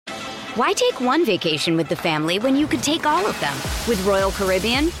Why take one vacation with the family when you could take all of them? With Royal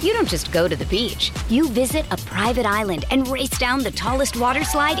Caribbean, you don't just go to the beach. You visit a private island and race down the tallest water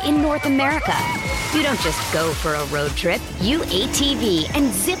slide in North America. You don't just go for a road trip. You ATV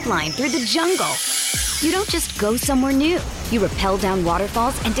and zip line through the jungle. You don't just go somewhere new. You rappel down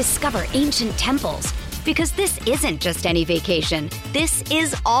waterfalls and discover ancient temples. Because this isn't just any vacation. This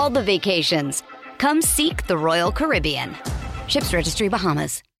is all the vacations. Come seek the Royal Caribbean. Ships Registry,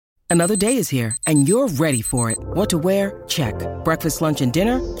 Bahamas. Another day is here, and you're ready for it. What to wear? Check. Breakfast, lunch, and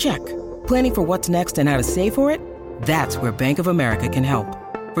dinner? Check. Planning for what's next and how to save for it? That's where Bank of America can help.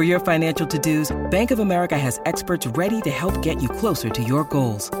 For your financial to-dos, Bank of America has experts ready to help get you closer to your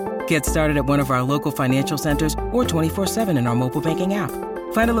goals. Get started at one of our local financial centers or 24/7 in our mobile banking app.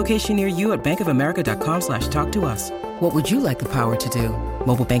 Find a location near you at bankofamerica.com/talktous. What would you like the power to do?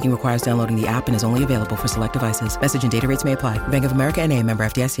 Mobile banking requires downloading the app and is only available for select devices. Message and data rates may apply. Bank of America N.A., member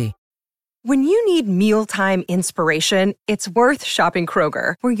FDIC. When you need mealtime inspiration, it's worth shopping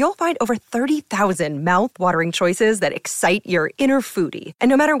Kroger, where you'll find over 30,000 mouth-watering choices that excite your inner foodie. And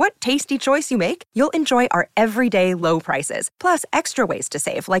no matter what tasty choice you make, you'll enjoy our everyday low prices, plus extra ways to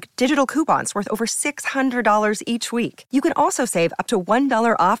save, like digital coupons worth over $600 each week. You can also save up to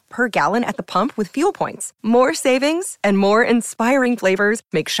 $1 off per gallon at the pump with fuel points. More savings and more inspiring flavors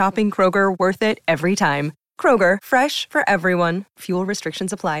make shopping Kroger worth it every time. Kroger, fresh for everyone. Fuel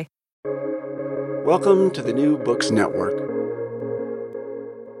restrictions apply. Welcome to the New Books Network.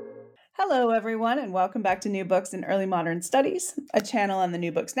 Hello, everyone, and welcome back to New Books in Early Modern Studies, a channel on the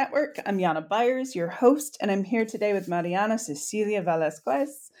New Books Network. I'm Jana Byers, your host, and I'm here today with Mariana-Cecilia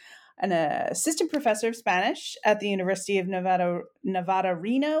Velazquez, an assistant professor of Spanish at the University of Nevada,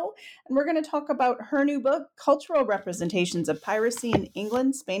 Reno, and we're going to talk about her new book, Cultural Representations of Piracy in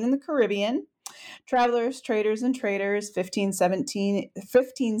England, Spain, and the Caribbean. Travelers, Traders, and Traders, 1570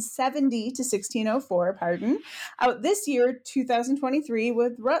 to 1604, out this year, 2023,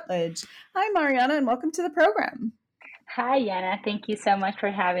 with Routledge. Hi, Mariana, and welcome to the program. Hi, Jana. Thank you so much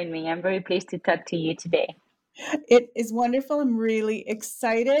for having me. I'm very pleased to talk to you today. It is wonderful. I'm really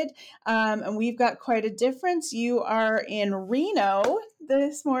excited. And we've got quite a difference. You are in Reno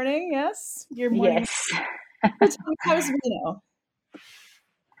this morning, yes? Yes. How's Reno?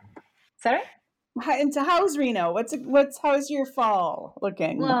 Sorry? How's Reno? How's your fall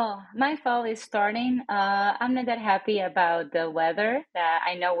looking? Well, my fall is starting. I'm not that happy about the weather.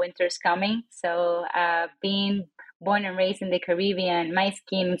 I know winter's coming. So being born and raised in the Caribbean, my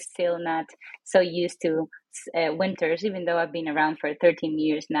skin is still not so used to winters, even though I've been around for 13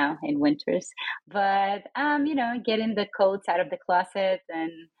 years now in winters. But, getting the coats out of the closet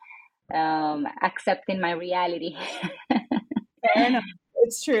and accepting my reality. Fair enough.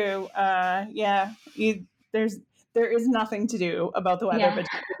 It's true. There is nothing to do about the weather, but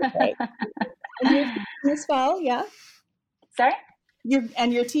right. And you're teaching this fall, yeah? Sorry?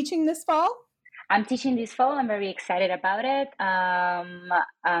 You're teaching this fall? I'm teaching this fall. I'm very excited about it. I'm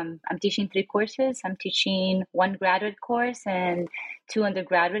teaching 3 courses. I'm teaching 1 graduate course and 2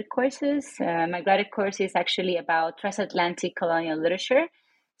 undergraduate courses. My graduate course is actually about transatlantic colonial literature.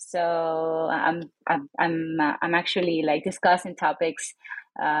 So I'm actually discussing topics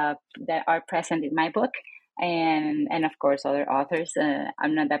that are present in my book, and of course other authors.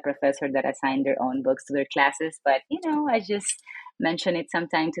 I'm not that professor that assign their own books to their classes, but I just mention it from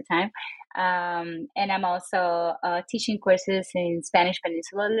time to time. And I'm also teaching courses in Spanish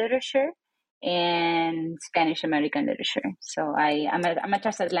Peninsula literature and Spanish American literature. So I'm a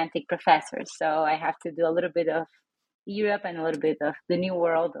transatlantic professor, so I have to do a little bit of Europe and a little bit of the New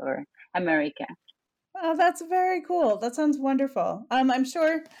World or America. Oh, that's very cool. That sounds wonderful. I'm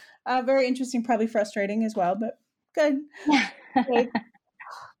sure very interesting, probably frustrating as well, but good. Okay.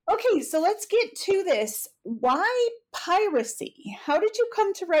 Okay, so let's get to this. Why piracy? How did you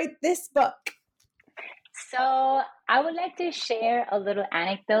come to write this book? So I would like to share a little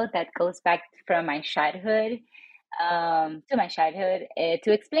anecdote that goes back from my childhood, to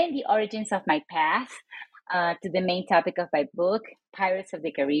explain the origins of my path to the main topic of my book, Pirates of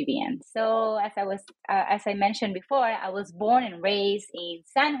the Caribbean. So as I mentioned before, I was born and raised in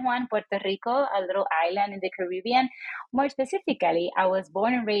San Juan, Puerto Rico, a little island in the Caribbean. More specifically, I was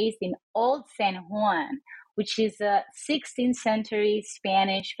born and raised in Old San Juan, which is a 16th century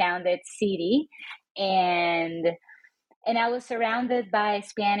Spanish founded city. And I was surrounded by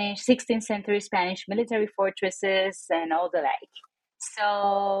 16th century Spanish military fortresses and all the like.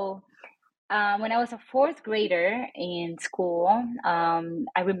 So when I was a 4th grader in school,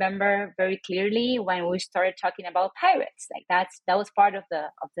 I remember very clearly when we started talking about pirates. That was part of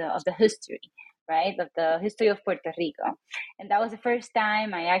the history, right, of the history of Puerto Rico. And that was the first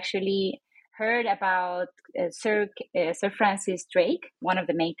time I actually heard about Sir Francis Drake, one of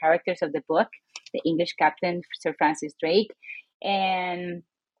the main characters of the book, the English captain, Sir Francis Drake. And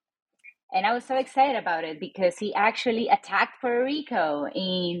I was so excited about it because he actually attacked Puerto Rico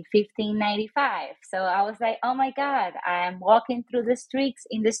in 1595. So I was like, oh my God, I'm walking through the streets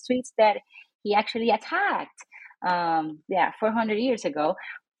that he actually attacked, 400 years ago.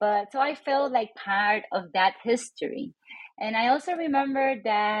 But so I felt like part of that history. And I also remember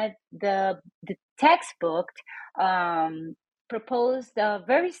that the textbook proposed a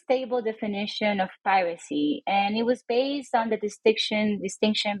very stable definition of piracy, and it was based on the distinction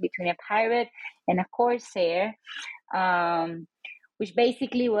between a pirate and a corsair, which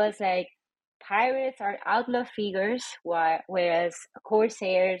basically was like pirates are outlaw figures, whereas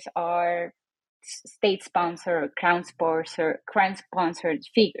corsairs are state-sponsored or crown-sponsored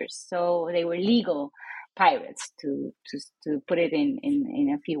figures. So they were legal pirates, to put it in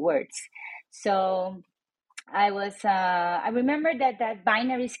a few words. So I remember that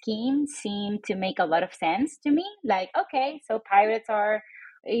binary scheme seemed to make a lot of sense to me. Like, okay, so pirates are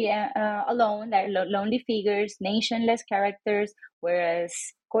alone, they're lonely figures, nationless characters, whereas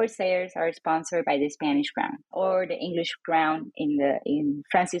corsairs are sponsored by the Spanish crown or the English crown in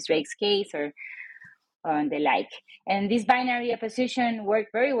Francis Drake's case, or the like. And this binary opposition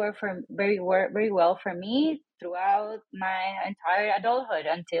worked very well for me throughout my entire adulthood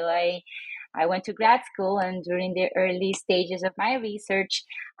until I went to grad school. And during the early stages of my research,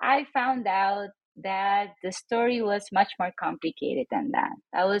 I found out that the story was much more complicated than that.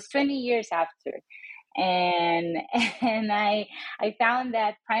 That was 20 years after. And I found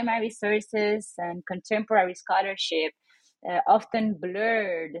that primary sources and contemporary scholarship often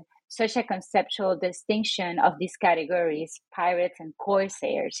blurred such a conceptual distinction of these categories, pirates and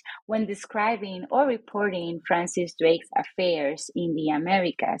corsairs, when describing or reporting Francis Drake's affairs in the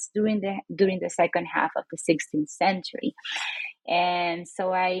Americas during the second half of the 16th century. And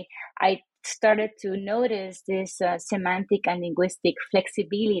so I started to notice this semantic and linguistic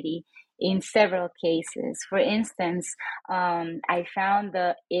flexibility in several cases. For instance, I found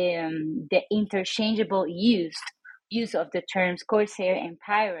the interchangeable use of the terms corsair and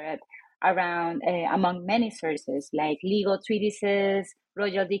pirate around among many sources, like legal treatises,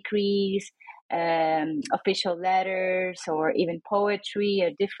 royal decrees, official letters, or even poetry,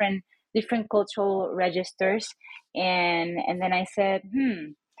 or different cultural registers. And then I said,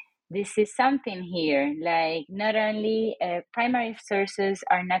 this is something here. Like, not only primary sources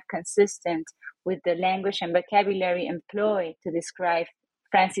are not consistent with the language and vocabulary employed to describe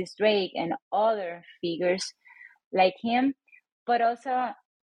Francis Drake and other figures like him, but also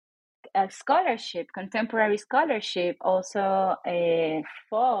contemporary scholarship also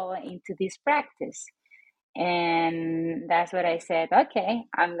fall into this practice. And that's what I said, okay,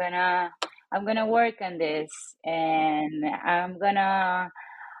 I'm gonna work on this, and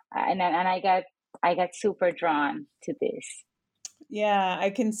I got super drawn to this. Yeah, I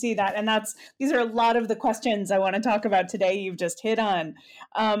can see that. And these are a lot of the questions I want to talk about today you've just hit on.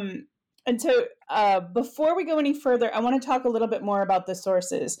 And so before we go any further, I want to talk a little bit more about the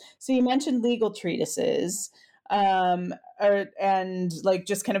sources. So you mentioned legal treatises and like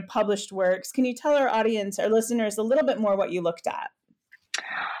just kind of published works. Can you tell our audience, our listeners, a little bit more what you looked at?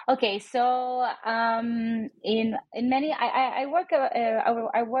 Okay, so in many I work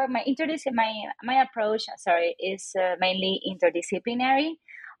my approach is mainly interdisciplinary.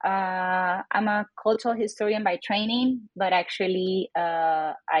 I'm a cultural historian by training, but actually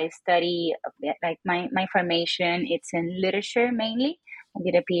I study, like my formation, it's in literature mainly. I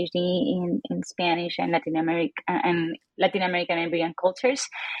did a PhD in Spanish and Latin American and Iberian cultures.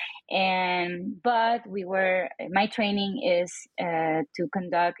 But my training is to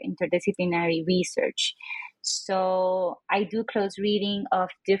conduct interdisciplinary research. So I do close reading of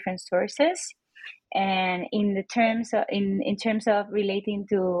different sources. And in terms of relating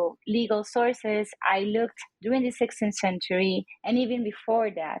to legal sources, I looked during the 16th century and even before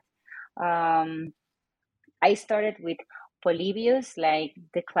that. I started with Polybius, like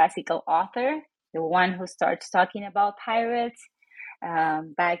the classical author, the one who starts talking about pirates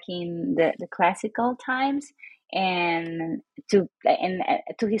back in the classical times, and to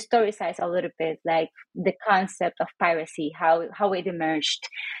historicize a little bit, like the concept of piracy, how it emerged.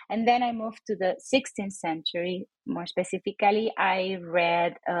 And then I moved to the 16th century. More specifically, I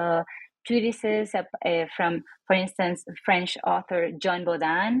read treatises from, for instance, French author John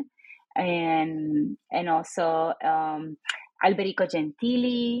Baudin, and also Alberico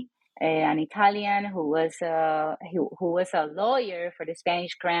Gentili, an Italian who was a lawyer for the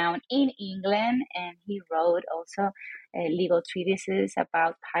Spanish crown in England, and he wrote also legal treatises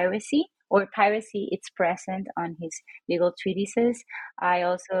about piracy, or piracy. It's present on his legal treatises. I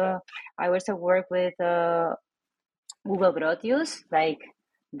also work with Hugo Grotius, like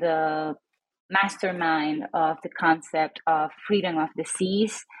the mastermind of the concept of freedom of the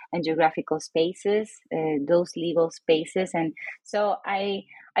seas and geographical spaces, those legal spaces. And so I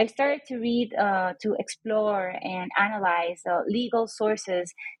started to read, to explore and analyze legal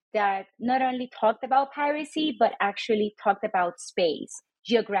sources that not only talked about piracy, but actually talked about space,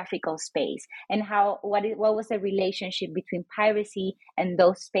 geographical space, and what was the relationship between piracy and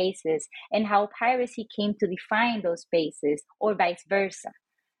those spaces, and how piracy came to define those spaces, or vice versa.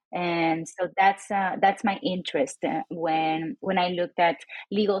 And so that's my interest when I looked at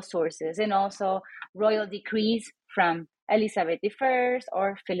legal sources, and also royal decrees from Elizabeth I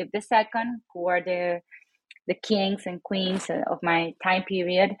or Philip II, who are the kings and queens of my time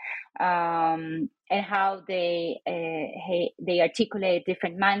period, and how they articulate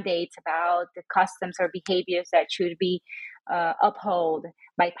different mandates about the customs or behaviors that should be upheld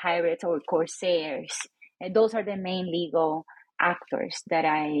by pirates or corsairs. And those are the main legal actors that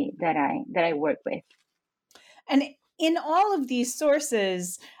I work with. And in all of these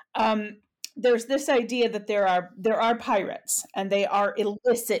sources, there's this idea that there are pirates, and they are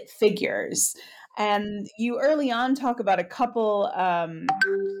illicit figures. And you early on talk about a couple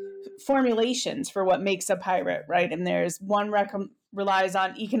formulations for what makes a pirate, right? And there's one relies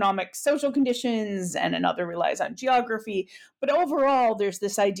on economic social conditions, and another relies on geography. But overall, there's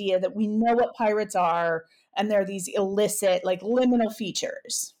this idea that we know what pirates are, and they're these illicit, like liminal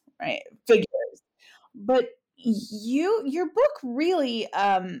features, right? Figures. But your book really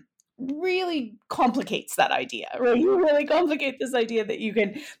really complicates that idea, right? You really complicate this idea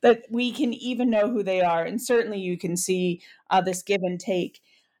that we can even know who they are, and certainly you can see this give and take.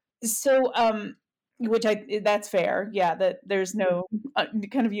 So that's fair, yeah, that there's no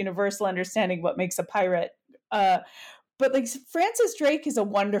kind of universal understanding what makes a pirate, but like Francis Drake is a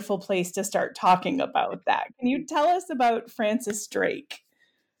wonderful place to start talking about that. Can you tell us about Francis Drake?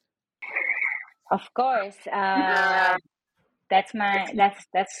 Of course, that's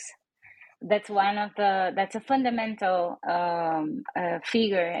a fundamental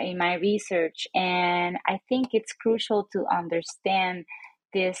figure in my research, and I think it's crucial to understand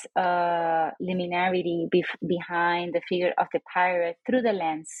this liminarity behind the figure of the pirate through the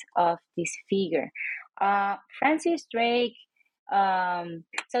lens of this figure. Francis Drake.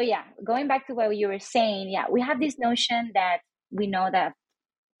 So yeah, going back to what you were saying, yeah, we have this notion that we know that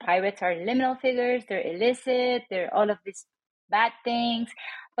pirates are liminal figures, they're illicit, they're all of these bad things.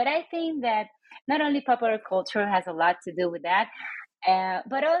 But I think that not only popular culture has a lot to do with that,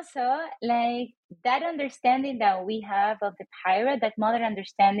 but also like that understanding that we have of the pirate, that modern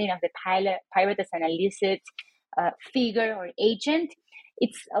understanding of the pirate as an illicit figure or agent,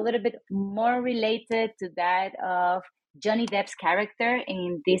 it's a little bit more related to that of Johnny Depp's character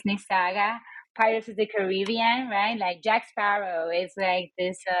in Disney saga Pirates of the Caribbean, right? Like Jack Sparrow is like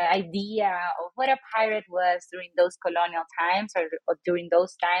this idea of what a pirate was during those colonial times, or during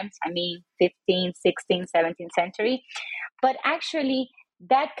those times, I mean, 15th, 16th, 17th century. But actually,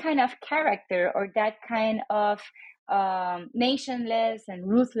 that kind of character, or that kind of nationless and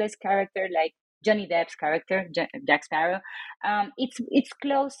ruthless character, like Johnny Depp's character, Jack Sparrow, it's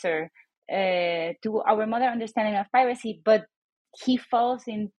closer to our modern understanding of piracy, but he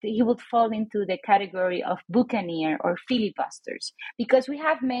would fall into the category of buccaneer or filibusters, because we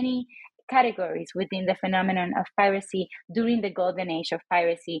have many categories within the phenomenon of piracy during the golden age of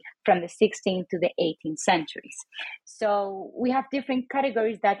piracy from the 16th to the 18th centuries. So we have different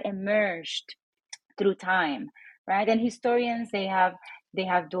categories that emerged through time, right? And historians, they have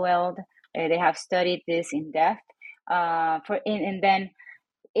dwelled, they have studied this in depth, and then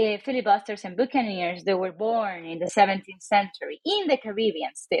filibusters and buccaneers, they were born in the 17th century in the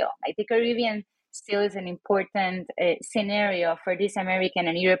Caribbean still. Like the Caribbean still is an important scenario for these American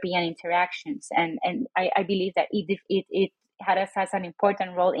and European interactions. And I believe that it has an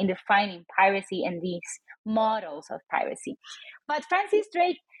important role in defining piracy and these models of piracy. But Francis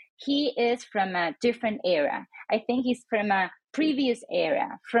Drake, he is from a different era. I think he's from a previous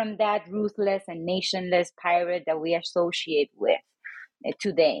era, from that ruthless and nationless pirate that we associate with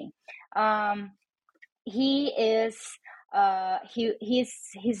today. He is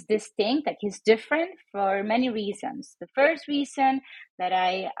he's distinct, like he's different for many reasons. The first reason that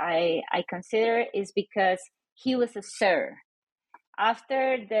I consider is because he was a sir.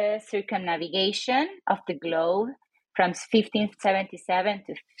 After the circumnavigation of the globe, from 1577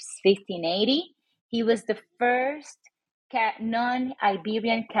 to 1580. He was the first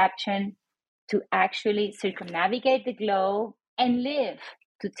non-Iberian captain to actually circumnavigate the globe and live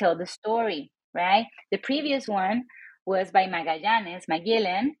to tell the story, right? The previous one was by Magellan,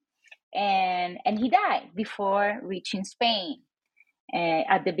 and he died before reaching Spain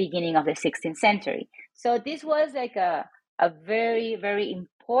at the beginning of the 16th century. So this was like a very, very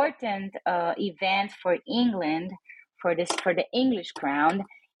important event for England, for the English crown.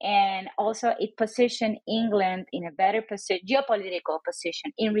 And also it positioned England in a better geopolitical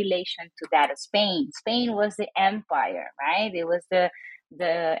position in relation to that of Spain. Spain was the empire, right? It was the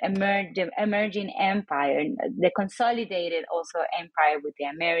emerging empire, the consolidated also empire with the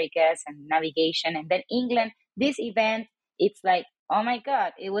Americas and navigation. And then England, this event, it's like, oh my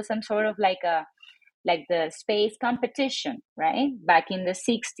God, it was some sort of like the space competition, right? Back in the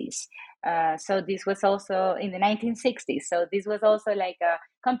 60s. So this was also in the 1960s. So this was also like a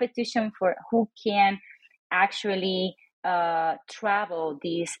competition for who can actually travel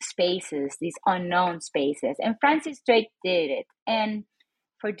these spaces, these unknown spaces. And Francis Drake did it. And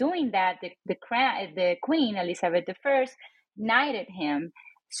for doing that, the Queen Elizabeth I knighted him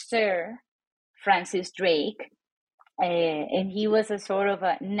Sir Francis Drake. And he was a sort of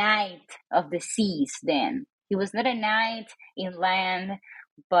a knight of the seas then. He was not a knight in land,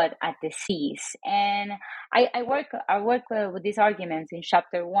 but at the seas. And I work with these arguments in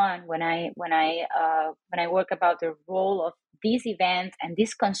chapter 1 when I work about the role of this event and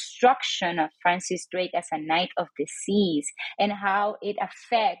this construction of Francis Drake as a knight of the seas and how it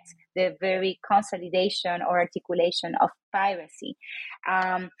affects the very consolidation or articulation of piracy.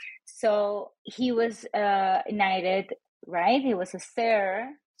 So he was knighted, right? He was a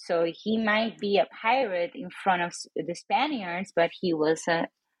sir, so he might be a pirate in front of the Spaniards, but he was a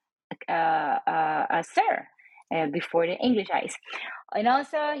sir before the English eyes. And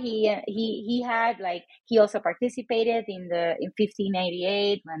also he had he also participated in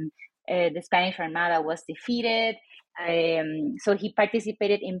 1588 when the Spanish Armada was defeated. So he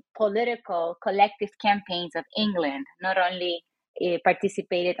participated in political collective campaigns of England, not only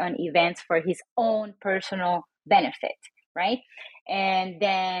participated on events for his own personal benefit, right? And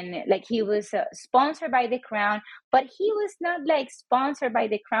then he was sponsored by the crown, but he was not sponsored by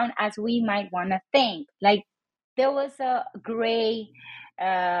the crown as we might want to think. There was a gray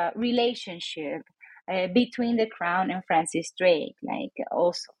relationship between the crown and Francis Drake,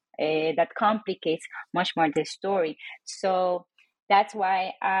 also that complicates much more the story. So that's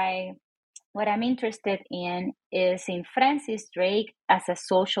why what I'm interested in is in Francis Drake as a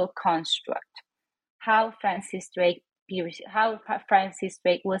social construct, how Francis Drake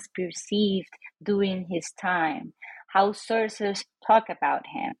was perceived during his time, how sources talk about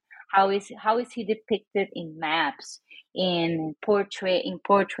him, how is he depicted in maps, in portraits,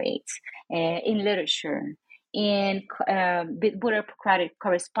 in literature, in bureaucratic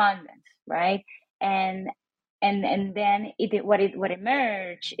correspondence, right? And then what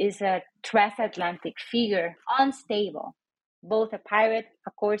emerged is a transatlantic figure, unstable, both a pirate,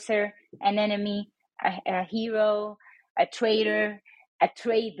 a corsair, an enemy, a hero, a traitor, a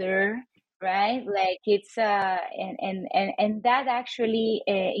trader, right? It's and that actually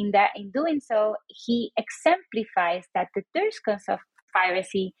in doing so, he exemplifies that the discourse of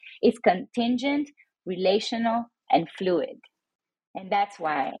piracy is contingent, relational, and fluid. And that's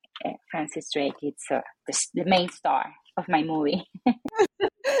why Francis Drake is the main star of my movie.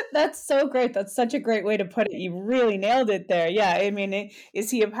 That's so great. That's such a great way to put it. You really nailed it there. Yeah. I mean, is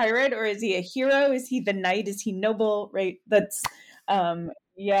he a pirate or is he a hero? Is he the knight? Is he noble? Right. That's,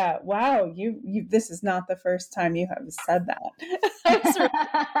 yeah. Wow. You, this is not the first time you have said that.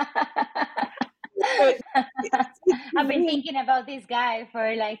 I've been thinking about this guy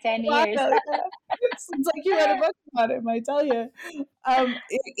for 10 years. It's like you read a book about him, I tell you.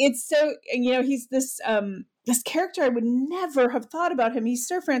 It's so, he's this character I would never have thought about him. He's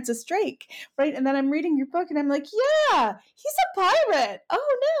Sir Francis Drake, right? And then I'm reading your book and I'm like, yeah, he's a pirate.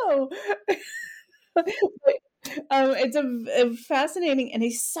 Oh no. It's a fascinating, and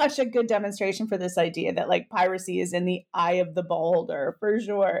he's such a good demonstration for this idea that piracy is in the eye of the beholder, for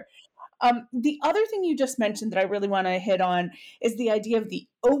sure. The other thing you just mentioned that I really want to hit on is the idea of the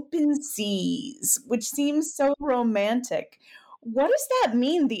open seas, which seems so romantic. What does that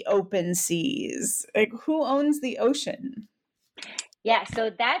mean, the open seas? Who owns the ocean? Yeah,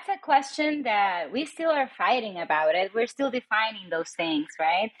 so that's a question that we still are fighting about it. We're still defining those things,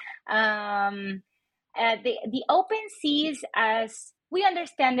 right? The open seas, as we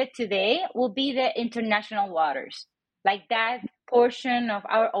understand it today, will be the international waters. That portion of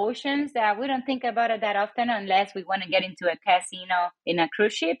our oceans that we don't think about it that often unless we want to get into a casino in a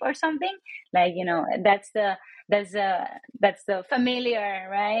cruise ship or something. Like, that's the familiar,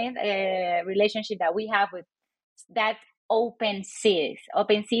 right, relationship that we have with that open seas.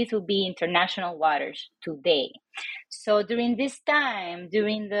 Open seas would be international waters today. So during this time,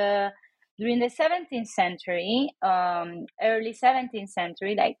 during the 17th century, early 17th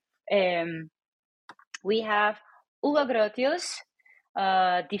century, we have Hugo Grotius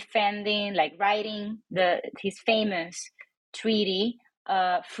defending, writing his famous treaty,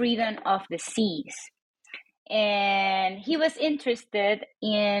 Freedom of the Seas. And he was interested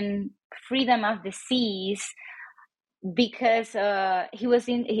in freedom of the seas because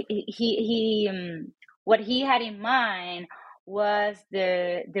what he had in mind was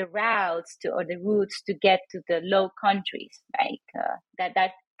the routes or the routes to get to the Low Countries,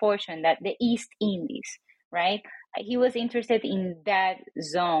 that portion, that the East Indies, right? He was interested in that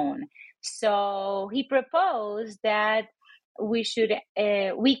zone. So he proposed that we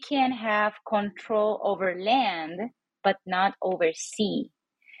can have control over land, but not over sea,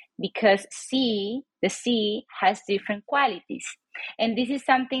 because the sea has different qualities. And this is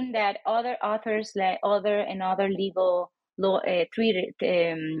something that other authors, other legal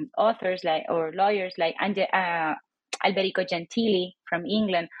authors, or lawyers like Alberico Gentili from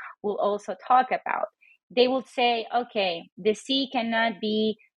England will also talk about. They will say, okay, the sea cannot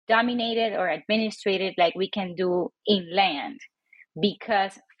be dominated or administrated like we can do inland,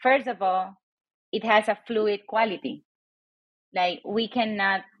 because first of all, it has a fluid quality. Like, we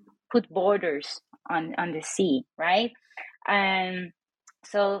cannot put borders on the sea, right? And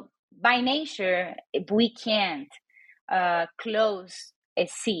so by nature, we can't close a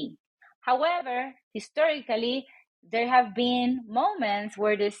sea. However, historically, there have been moments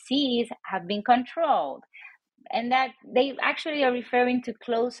where the seas have been controlled, and that they actually are referring to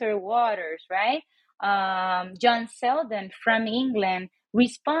closer waters, right? John Selden from England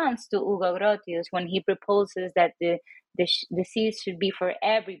responds to Hugo Grotius when he proposes that the seas should be for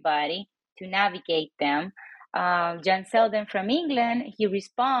everybody to navigate them. John Selden from England, he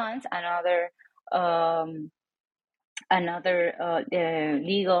responds, another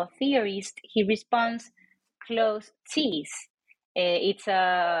legal theorist, he responds closed seas. It's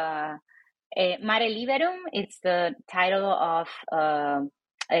a Mare Liberum. It's the title of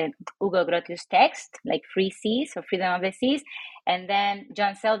Hugo Grotius' text, like Free Seas or Freedom of the Seas. And then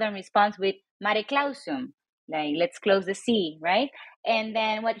John Selden responds with Mare Clausum, like let's close the sea, right? And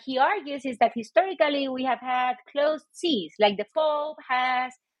then what he argues is that historically we have had closed seas, like the Pope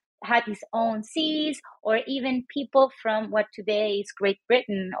has had his own seas, or even people from what today is Great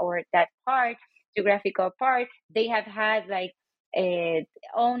Britain, or that geographical part, they have had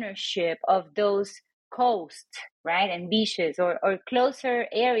ownership of those coasts, right, and beaches, or closer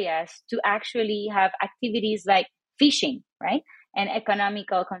areas to actually have activities like fishing, right, and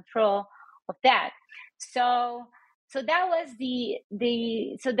economical control of that. So that was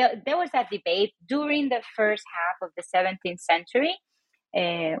there was that debate during the first half of the 17th century.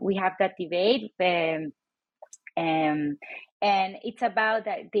 We have that debate, and it's about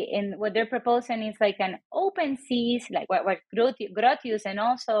that. And what they're proposing is like an open seas, like what Grotius and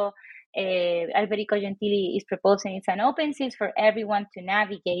also Alberico Gentili is proposing. It's an open seas for everyone to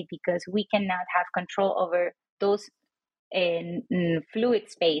navigate, because we cannot have control over those fluid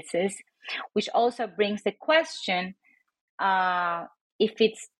spaces, which also brings the question, if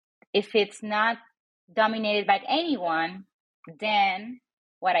it's not dominated by anyone, then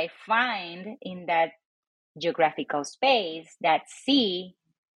what I find in that geographical space, that sea,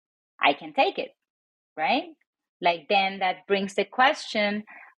 I can take it, right? Like, then that brings the question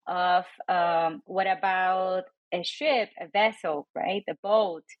of what about a ship, a vessel, right, a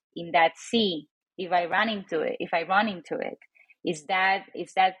boat in that sea? If I run into it, is that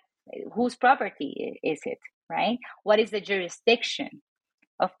whose property is it, right? What is the jurisdiction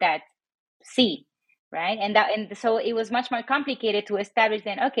of that sea, right? And so it was much more complicated to establish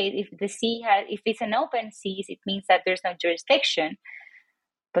then, okay, if it's an open seas, it means that there's no jurisdiction.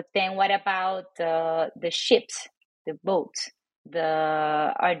 But then what about the ships, the boats?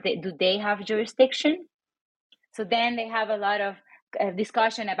 Do they have jurisdiction? So then they have a lot of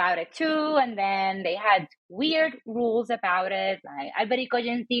discussion about it too, and then they had weird rules about it. Like Alberico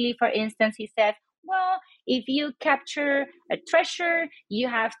Gentili, for instance, he said, well, if you capture a treasure, you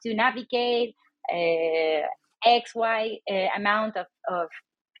have to navigate XY amount of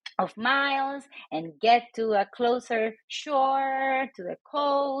of miles and get to a closer shore, to the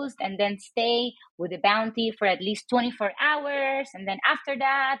coast, and then stay with the bounty for at least 24 hours. And then after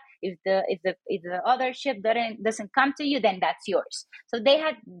that, if the other ship doesn't come to you, then that's yours. So they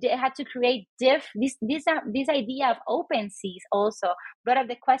had to create this idea of open seas also brought up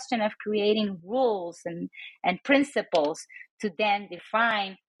the question of creating rules and principles to then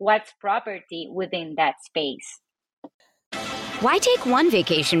define what's property within that space. Why take one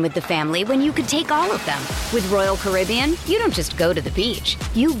vacation with the family when you could take all of them? With Royal Caribbean, you don't just go to the beach.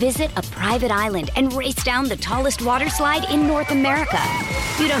 You visit a private island and race down the tallest water slide in North America.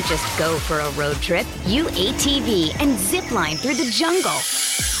 You don't just go for a road trip. You ATV and zip line through the jungle.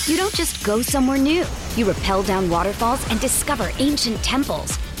 You don't just go somewhere new. You rappel down waterfalls and discover ancient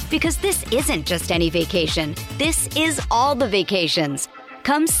temples. Because this isn't just any vacation. This is all the vacations.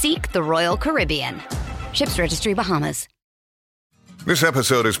 Come seek the Royal Caribbean. Ships Registry, Bahamas. This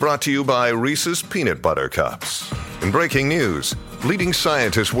episode is brought to you by Reese's Peanut Butter Cups. In breaking news, leading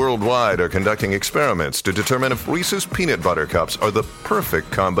scientists worldwide are conducting experiments to determine if Reese's Peanut Butter Cups are the perfect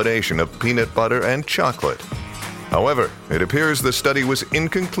combination of peanut butter and chocolate. However, it appears the study was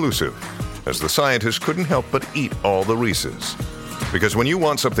inconclusive, as the scientists couldn't help but eat all the Reese's. Because when you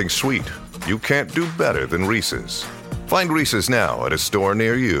want something sweet, you can't do better than Reese's. Find Reese's now at a store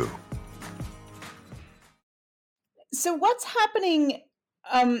near you. So what's happening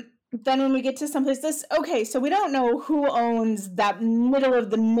then when we get to someplace this? Okay, so we don't know who owns that middle of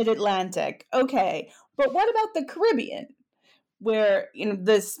the mid-Atlantic. Okay, but what about the Caribbean, where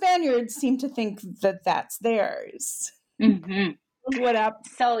the Spaniards seem to think that that's theirs? Mm-hmm. What up?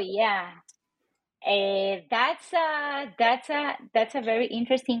 So yeah, that's a very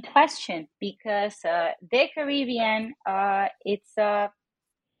interesting question, because the Caribbean, it's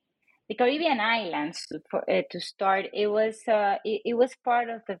the Caribbean islands, to start. It was part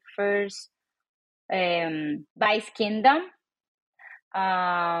of the first vice kingdom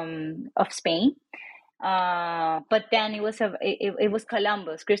of Spain, but then it was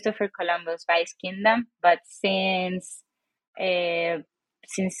Christopher Columbus vice kingdom. But since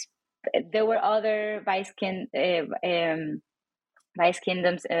there were other vice kingdoms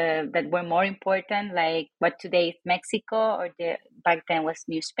that were more important, like what today is Mexico, or back then was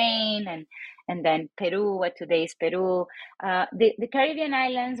New Spain, and then Peru, what today is Peru. The Caribbean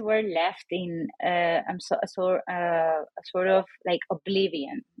islands were left in a sort of like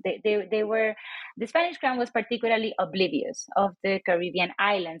oblivion. They were, the Spanish crown was particularly oblivious of the Caribbean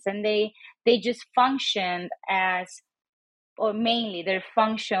islands, and they just functioned as, or mainly their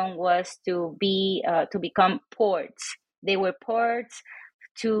function was to become ports. They were ports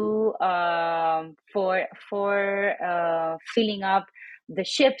to for filling up the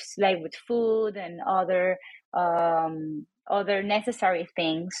ships, like with food and other necessary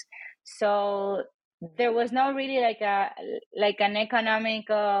things. So there was not really like an economic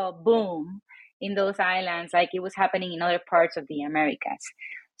boom in those islands like it was happening in other parts of the Americas.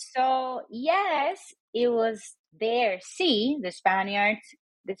 So yes, it was their sea. The Spaniards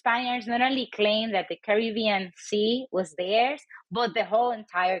not only claimed that the Caribbean Sea was theirs, but the whole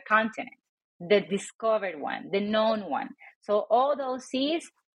entire continent, the discovered one, the known one. So all those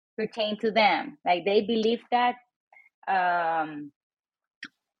seas pertain to them. Like they believed that,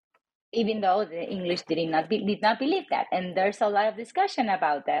 even though the English did not believe that. And there's a lot of discussion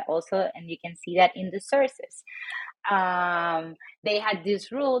about that also, and you can see that in the sources. They had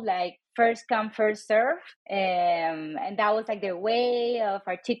this rule, like first come, first serve, and that was like their way of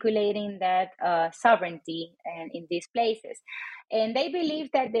articulating that sovereignty in these places. And they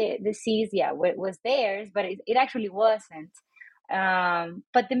believed that the seas, was theirs, but it actually wasn't.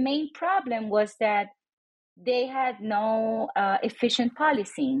 But the main problem was that they had no efficient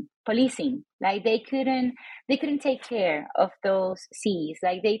policing. Like they couldn't take care of those seas.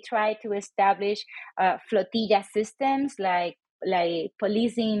 Like they tried to establish flotilla systems, like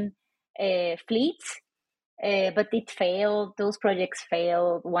policing fleets, but it failed. Those projects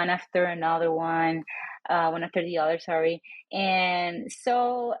failed one after another, one after the other. Sorry, and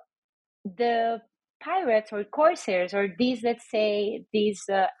so the pirates or corsairs, or these, let's say, these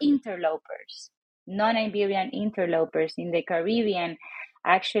interlopers, non-Iberian interlopers in the Caribbean,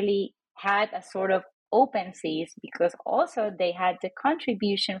 actually had a sort of open seas, because also they had the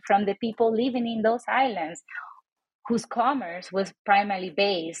contribution from the people living in those islands, whose commerce was primarily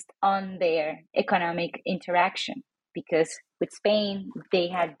based on their economic interaction. Because with Spain, they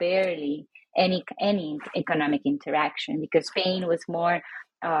had barely any economic interaction, because Spain was more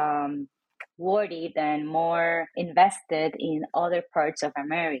worried and more invested in other parts of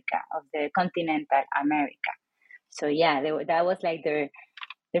America, of the continental America. So yeah, that was like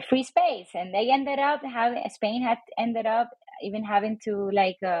the free space, and they ended up having Spain had ended up even having to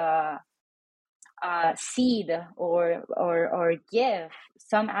cede or give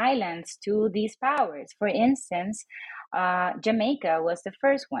some islands to these powers. For instance, Jamaica was the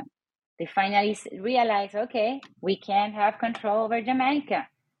first one. They finally realized, okay, we can't have control over Jamaica,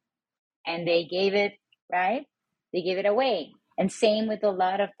 and they gave it, right? They gave it away. And same with a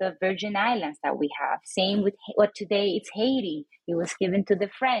lot of the Virgin Islands that we have. Same with what today it's Haiti. It was given to the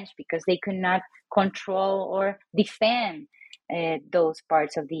French because they could not control or defend those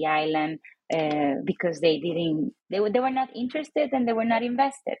parts of the island because they were not interested and they were not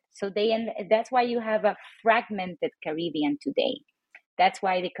invested. So that's why you have a fragmented Caribbean today. That's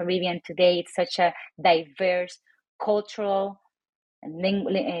why the Caribbean today is such a diverse cultural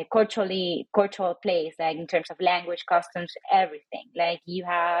cultural place, like in terms of language, customs, everything. Like you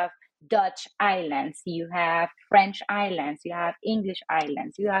have Dutch islands, you have French islands, you have English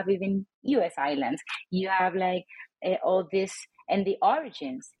islands, you have even US islands, you have all this, and the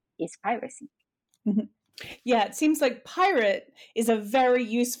origins is piracy. Mm-hmm. Yeah, it seems like pirate is a very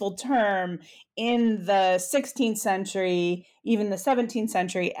useful term in the 16th century, even the 17th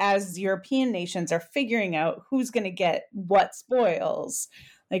century, as European nations are figuring out who's going to get what spoils.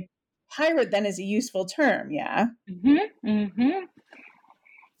 Like pirate then is a useful term, yeah. Mm-hmm, mm-hmm.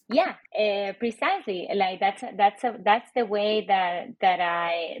 Yeah, precisely. Like that's the way that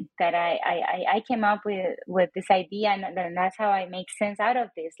I came up with this idea, and that's how I make sense out of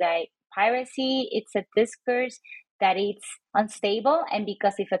this. Like piracy, it's a discourse that it's unstable, and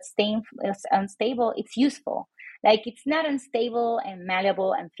because if it's unstable, it's useful. Like it's not unstable and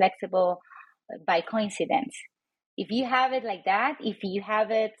malleable and flexible by coincidence. If you have it like that, if you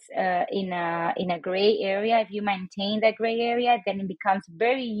have it in a gray area, if you maintain that gray area, then it becomes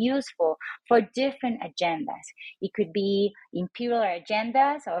very useful for different agendas. It could be imperial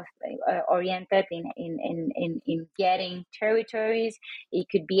agendas of oriented in getting territories. It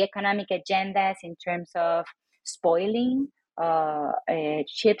could be economic agendas in terms of spoiling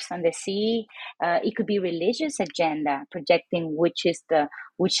ships on the sea. It could be religious agenda, projecting which is the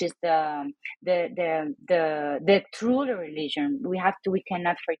true religion. We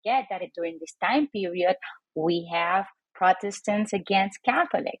cannot forget that during this time period we have Protestants against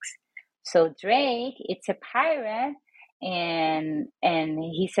Catholics. So Drake, it's a pirate, and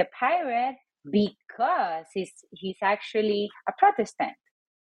he's a pirate because he's actually a Protestant,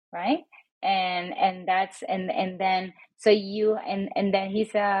 right? And that's and then so you and then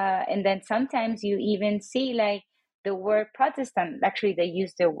he's and then sometimes you even see like the word Protestant. Actually, they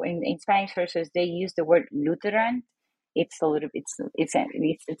use in Spanish sources they use the word Lutheran. It's a little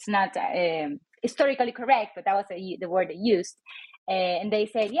it's not historically correct, but that was the word they used. And they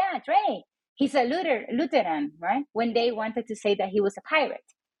said, yeah, Drake, he's a Lutheran, right? When they wanted to say that he was a pirate,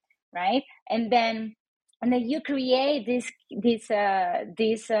 right? And then you create these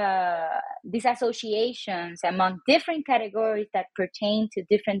associations among different categories that pertain to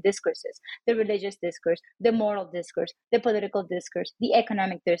different discourses: the religious discourse, the moral discourse, the political discourse, the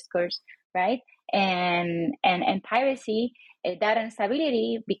economic discourse, right? And piracy, that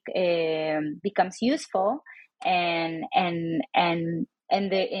instability becomes useful, and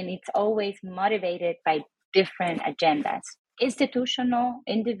it's always motivated by different agendas. Institutional,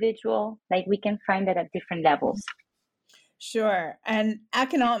 individual, like we can find that at different levels. Sure. And like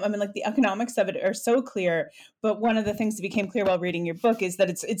the economics of it are so clear, but one of the things that became clear while reading your book is that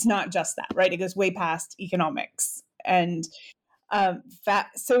it's not just that, right? It goes way past economics. And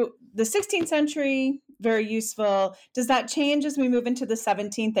so the 16th century, very useful. Does that change as we move into the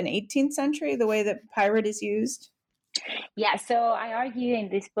 17th and 18th century, the way that pirate is used? Yeah, so I argue in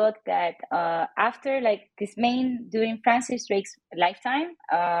this book that after during Francis Drake's lifetime,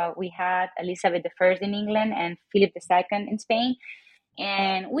 we had Elizabeth I in England and Philip II in Spain,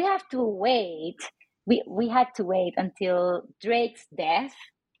 and we have to wait. We had to wait until Drake's death,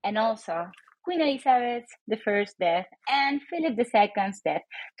 and also Queen Elizabeth I's death and Philip II's death,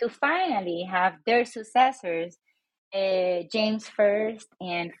 to finally have their successors, James I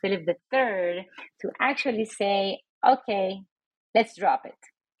and Philip III, to actually say, okay, let's drop it.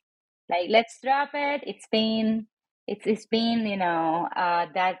 Like, let's drop it. It's been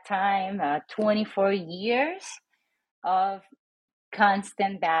that time, 24 years of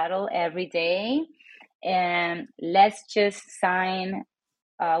constant battle every day, and let's just sign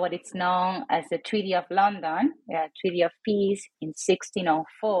what is known as the Treaty of London, Treaty of Peace in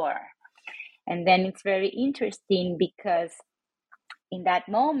 1604. And then it's very interesting because in that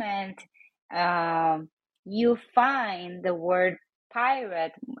moment, you find the word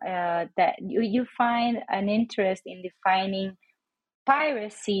pirate, that you find an interest in defining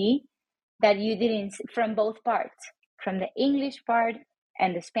piracy that you didn't, from both parts, from the English part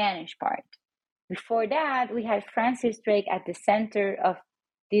and the Spanish part. Before that, we had Francis Drake at the center of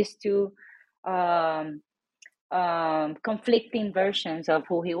these two conflicting versions of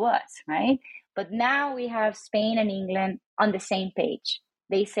who he was, right? But now we have Spain and England on the same page.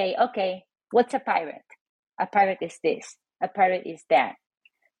 They say, okay, what's a pirate? A pirate is this, a pirate is that,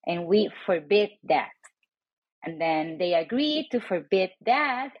 and we forbid that. And then they agreed to forbid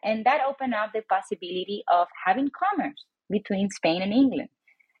that, and that opened up the possibility of having commerce between Spain and England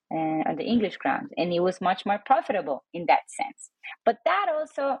on the English grounds, and it was much more profitable in that sense. But that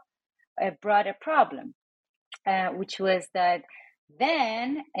also brought a problem, which was that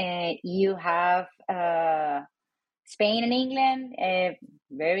then you have Spain and England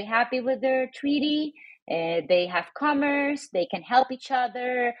very happy with their treaty. They have commerce, they can help each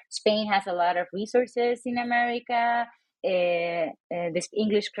other. Spain has a lot of resources in America. This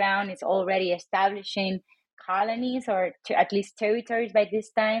English crown is already establishing colonies, or at least territories by this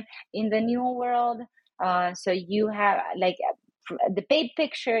time in the New World. So you have, like, the big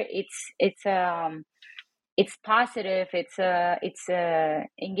picture, it's positive, it's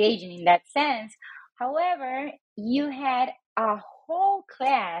engaging in that sense. However, you had a whole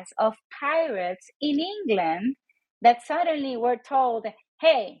class of pirates in England that suddenly were told,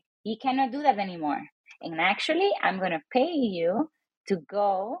 hey, you cannot do that anymore. And actually, I'm going to pay you to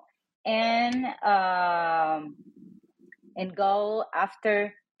go and go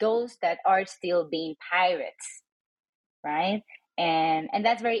after those that are still being pirates, right? And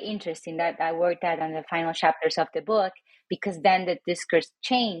that's very interesting that I worked at on the final chapters of the book, because then the discourse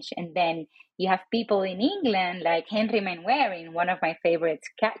changed, and then you have people in England like Henry Mainwaring, one of my favorite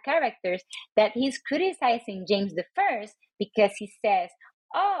characters, that he's criticizing James I because he says,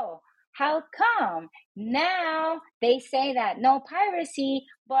 oh, how come now they say that no piracy,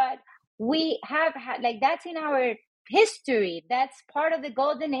 but we have like, that's in our history, that's part of the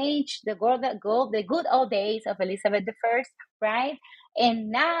golden age, the good old days of Elizabeth I, right? And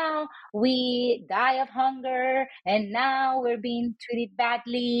now we die of hunger, and now we're being treated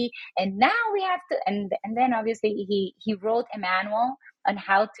badly, and now we have to, and then obviously he wrote a manual on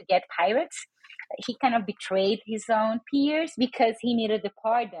how to get pirates. He kind of betrayed his own peers because he needed the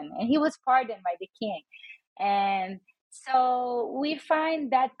pardon, and he was pardoned by the king. And so we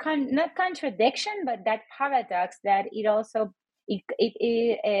find that not contradiction, but that paradox, that it also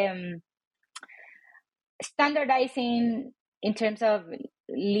standardizing in terms of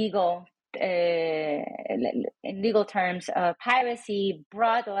legal in legal terms, piracy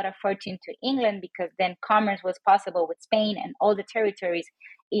brought a lot of fortune to England, because then commerce was possible with Spain and all the territories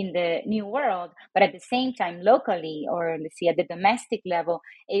in the New World. But at the same time, locally, or let's see, at the domestic level,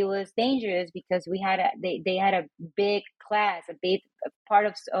 it was dangerous, because we had they had a big class, a big part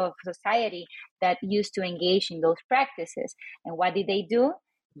of society that used to engage in those practices. And what did they do?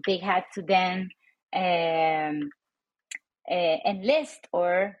 They had to then enlist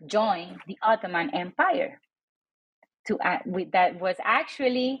or join the Ottoman Empire. That was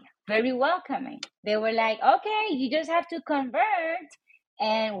actually very welcoming. They were like, okay, you just have to convert,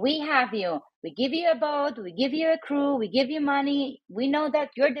 and we have you. We give you a boat, we give you a crew, we give you money. We know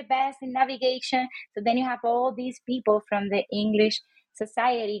that you're the best in navigation. So then you have all these people from the English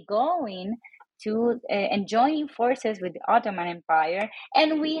society going to and joining forces with the Ottoman Empire.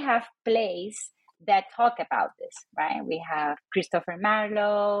 And we have plays that talk about this, right? We have Christopher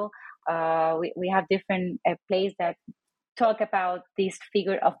Marlowe. We have different plays that talk about this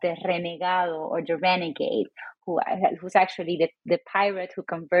figure of the renegado, or the renegade, who's actually the pirate who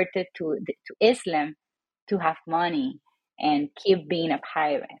converted to Islam to have money and keep being a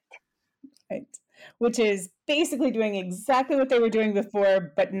pirate. Right. Which is basically doing exactly what they were doing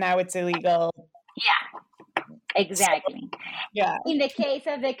before, but now it's illegal. Yeah, exactly. Yeah. In the case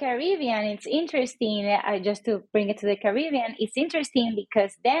of the Caribbean, it's interesting, just to bring it to the Caribbean, it's interesting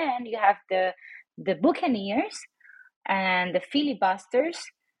because then you have the buccaneers and the filibusters,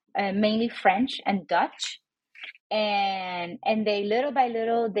 mainly French and Dutch. And they, little by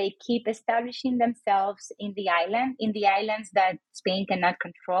little, they keep establishing themselves in the islands that Spain cannot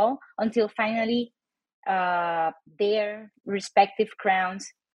control, until finally their respective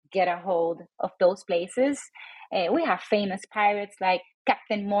crowns get a hold of those places. We have famous pirates like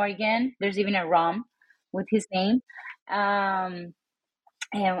Captain Morgan. There's even a rum with his name. And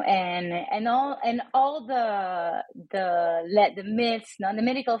all the myths, the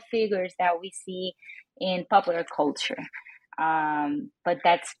mythical figures that we see in popular culture. But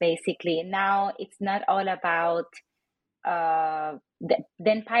that's basically, now it's not all about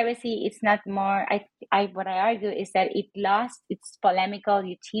then piracy, it's not more. What I argue is that it lost its polemical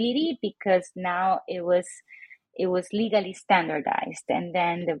utility because now it was legally standardized, and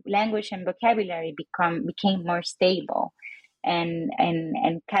then the language and vocabulary became more stable, and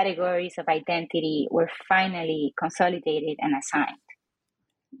categories of identity were finally consolidated and assigned.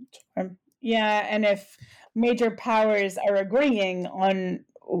 Yeah, and if major powers are agreeing on,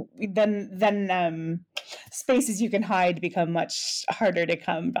 then spaces you can hide become much harder to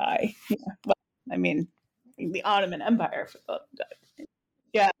come by. Yeah. Well, I mean, the Ottoman Empire.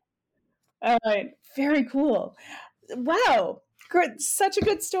 Yeah. All right. Very cool. Wow. Good. Such a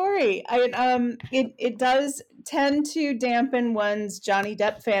good story. It does tend to dampen one's Johnny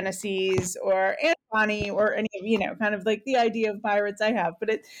Depp fantasies or Aunt Bonnie or any, kind of like the idea of pirates I have, but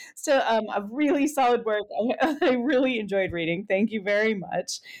it's still a really solid work. I really enjoyed reading. Thank you very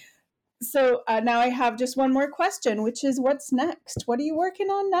much. So now I have just one more question, which is, what's next? What are you working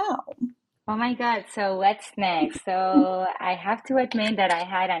on now? Oh my God. So what's next? So I have to admit that I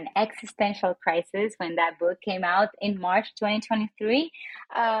had an existential crisis when that book came out in March 2023.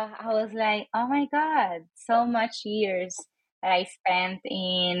 I was like, oh my God, so much years that I spent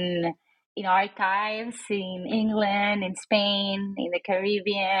in archives in England, in Spain, in the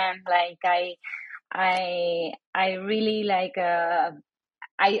Caribbean. Like I really like,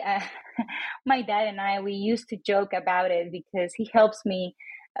 my dad and I, we used to joke about it because he helps me,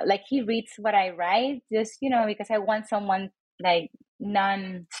 like he reads what I write, just because I want someone like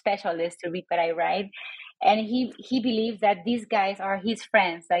non-specialist to read what I write, and he believes that these guys are his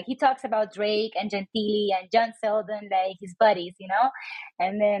friends. Like he talks about Drake and Gentili and John Selden like his buddies,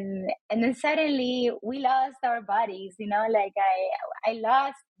 and then suddenly we lost our buddies, like I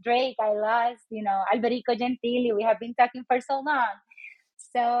lost Drake, I lost Alberico Gentili. We have been talking for so long.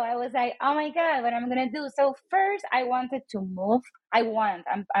 So I was like, oh my God, what am I gonna do? So first I wanted to move. I'm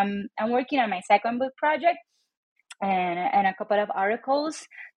working on my second book project and a couple of articles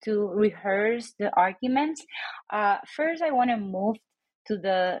to rehearse the arguments. First I want to move to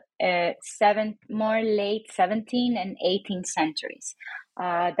the more late 17th and 18th centuries.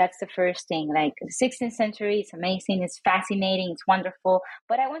 That's the first thing. Like the 16th century is amazing, it's fascinating, it's wonderful.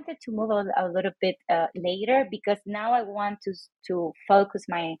 But I wanted to move a little bit later because now I want to focus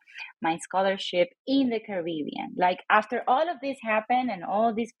my scholarship in the Caribbean. Like after all of this happened and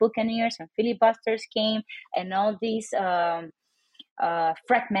all these buccaneers and filibusters came and all these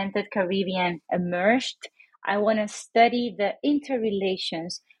fragmented Caribbean emerged, I want to study the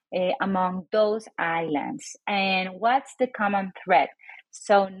interrelations among those islands and what's the common thread.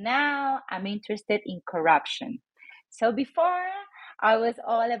 So now I'm interested in corruption. So before I was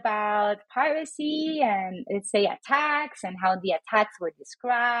all about piracy and let's say attacks and how the attacks were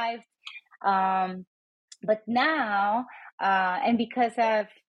described. But now, and because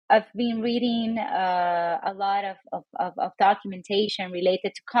I've been reading a lot of documentation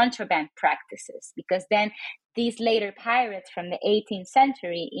related to contraband practices, because then these later pirates from the 18th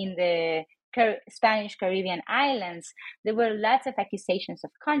century in the Spanish Caribbean islands, there were lots of accusations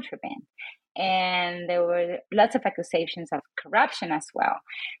of contraband. And there were lots of accusations of corruption as well.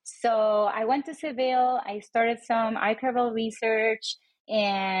 So I went to Seville, I started some archival research,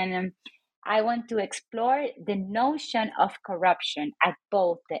 and I want to explore the notion of corruption at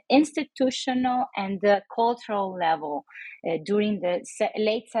both the institutional and the cultural level during the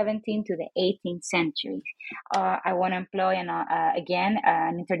late 17th to the 18th century. I want to employ, again,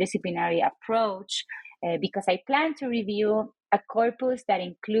 an interdisciplinary approach because I plan to review a corpus that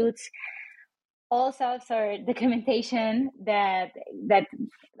includes all sorts of documentation that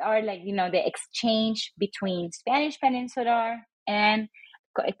are like, the exchange between Spanish Peninsular and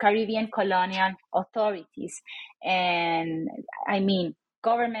Caribbean colonial authorities. And I mean,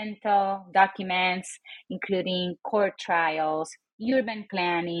 governmental documents, including court trials, urban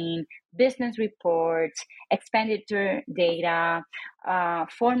planning, business reports, expenditure data,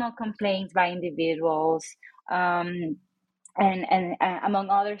 formal complaints by individuals, and among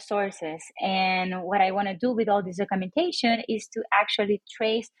other sources. And what I want to do with all this documentation is to actually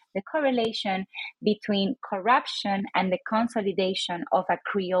trace the correlation between corruption and the consolidation of a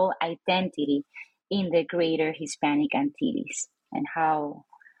Creole identity in the greater Hispanic Antilles, and how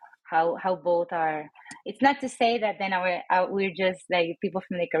both are. It's not to say that then we're just like people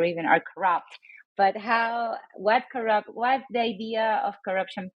from the Caribbean are corrupt, but what the idea of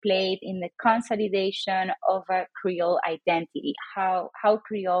corruption played in the consolidation of a Creole identity, how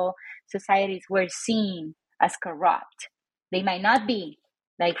Creole societies were seen as corrupt. They might not be,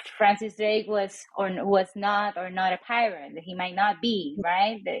 like Francis Drake was not a pirate. He might not be,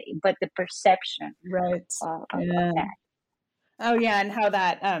 right? But the perception right of that. Oh yeah, and how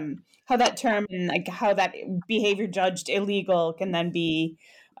that term and like how that behavior judged illegal can then be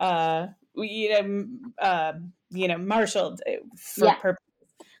marshaled for Yeah, purpose.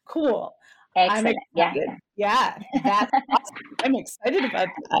 Cool. I'm excellent. Yeah, excited. Yeah, that's awesome. I'm excited about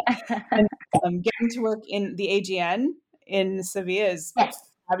that. And getting to work in the AGN in Sevilla is yeah,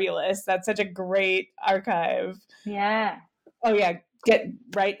 fabulous. That's such a great archive. yeah. Oh yeah, get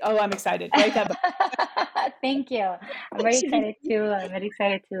right. Oh, I'm excited. Write that Thank you. I'm very book. excited too. I'm very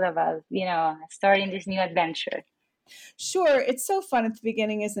excited too about, starting this new adventure. Sure, it's so fun at the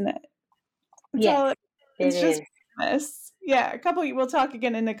beginning, isn't it? It's Yes, all it it's just is. fun. Yeah, we'll talk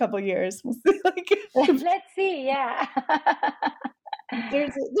again in a couple years. We'll see, like Let's see. Yeah.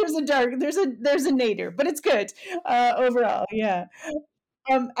 there's a nadir, but it's good overall. Yeah.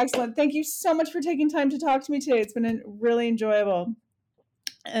 Excellent. Thank you so much for taking time to talk to me today. It's been really enjoyable.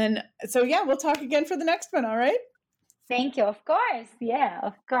 And so yeah, we'll talk again for the next one. All right. Thank you. Of course. Yeah,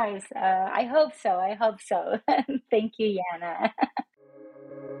 of course. I hope so. I hope so. Thank you, Yana.